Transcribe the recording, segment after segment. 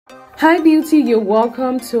Hi beauty, you're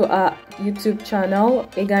welcome to our YouTube channel,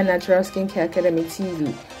 Ega Natural Skincare Academy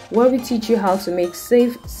TV, where we teach you how to make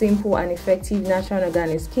safe, simple and effective natural and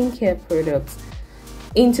organic skincare products.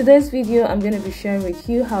 In today's video, I'm going to be sharing with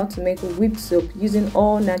you how to make a whipped soap using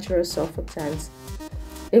all natural surfactants.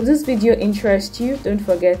 If this video interests you, don't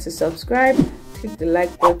forget to subscribe, click the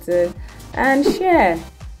like button and share.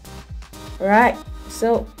 Alright,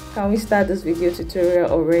 so can we start this video tutorial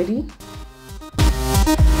already?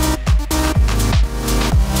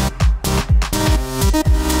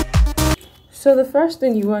 So the first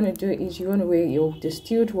thing you want to do is you want to weigh your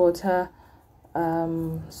distilled water.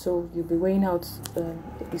 So you'll be weighing out,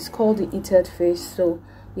 it's called the heated phase. So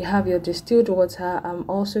you have your distilled water. I'm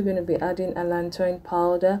also going to be adding Allantoin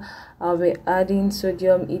powder. I'll be adding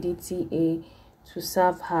sodium EDTA to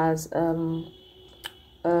serve as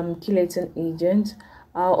chelating agent.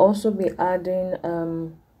 I'll also be adding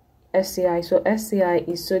SCI. So SCI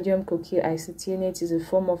is sodium cocoyl isethionate, is a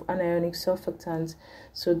form of anionic surfactant.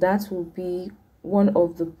 So that will be one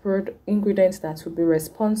of the ingredients that will be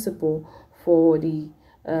responsible for the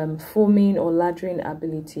foaming or lathering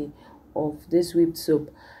ability of this whipped soap.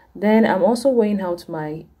 Then I'm also weighing out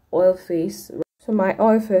my oil phase. So my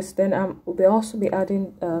oil phase, then will be also be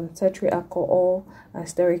adding Cetearyl Alcohol and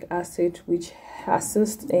Stearic acid, which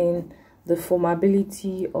assists in the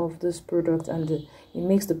foamability of this product, and it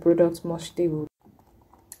makes the product more stable.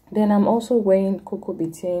 Then I'm also weighing Coco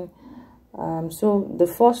Betaine. So the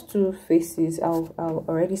first two phases, I've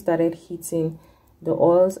already started heating the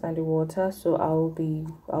oils and the water. So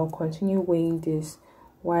I'll continue weighing this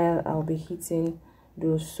while I'll be heating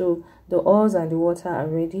those. So the oils and the water are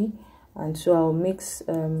ready, and so I'll mix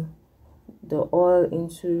the oil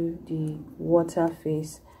into the water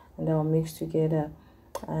phase, and I'll mix together.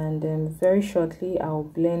 And then very shortly I'll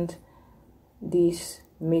blend this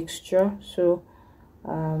mixture. So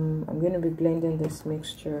I'm going to be blending this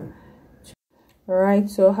mixture. Alright,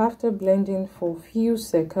 so after blending for a few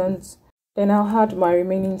seconds, then I'll add my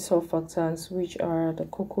remaining surfactants, which are the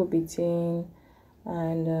Coco Betaine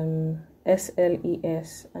and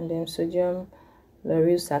SLeS, and then sodium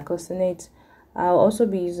Lauroyl Sarcosinate. I'll also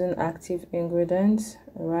be using active ingredients.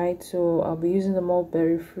 Alright, so I'll be using the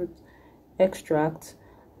Mulberry Fruit extract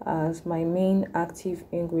as my main active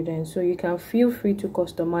ingredient. So you can feel free to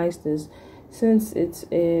customize this, since it's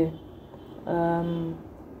a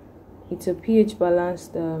pH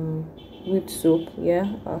balanced whipped soap.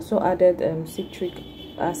 Yeah, I also added citric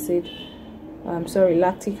acid,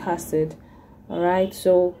 lactic acid. All right,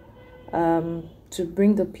 so to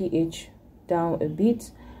bring the pH down a bit,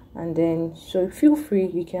 and then so feel free,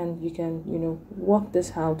 you can work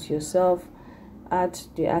this out yourself, add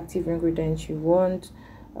the active ingredients you want.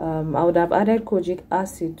 I would have added kojic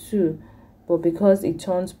acid too, but because it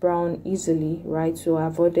turns brown easily, right, so I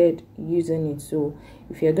avoided using it. So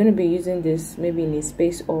if you're going to be using this maybe in a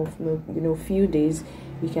space of few days,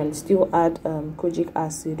 you can still add kojic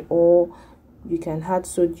acid, or you can add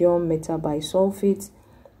sodium metabisulfate,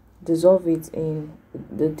 dissolve it in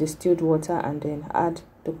the distilled water, and then add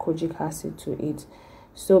the kojic acid to it.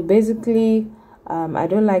 So basically I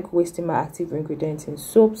don't like wasting my active ingredients in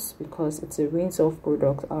soaps because it's a rinse off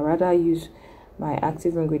product. I'd rather use my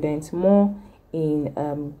active ingredients more in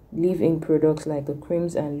leave-in products like the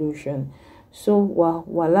creams and lotion. So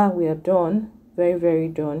voila, we are done, very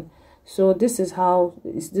done. So this is how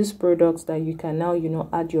this product that you can now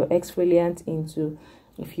add your exfoliant into,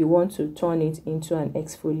 if you want to turn it into an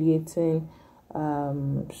exfoliating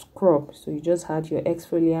scrub. So you just add your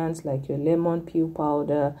exfoliants like your lemon peel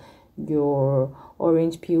powder, your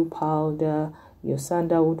orange peel powder, your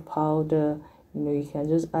sandalwood powder. You can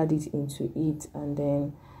just add it into it, and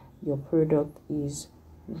then your product is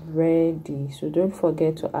ready. So don't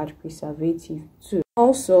forget to add preservative too.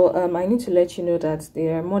 Also I need to let you know that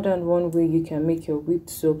there are more than one way you can make your whipped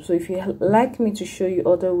soap. So if you like me to show you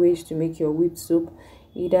other ways to make your whipped soap,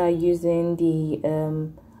 either using the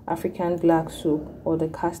African black soap or the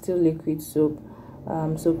Castile liquid soap,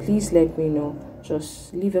 so please let me know.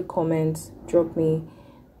 Just leave a comment, drop me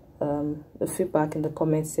the feedback in the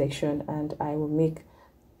comment section, and I will make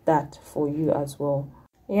that for you as well.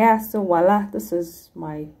 Yeah, so voila, this is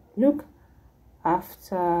my look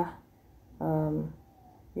after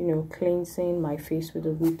cleansing my face with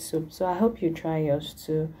the whipped soap. So I hope you try yours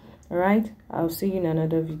too. All right, I'll see you in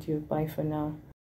another video. Bye for now.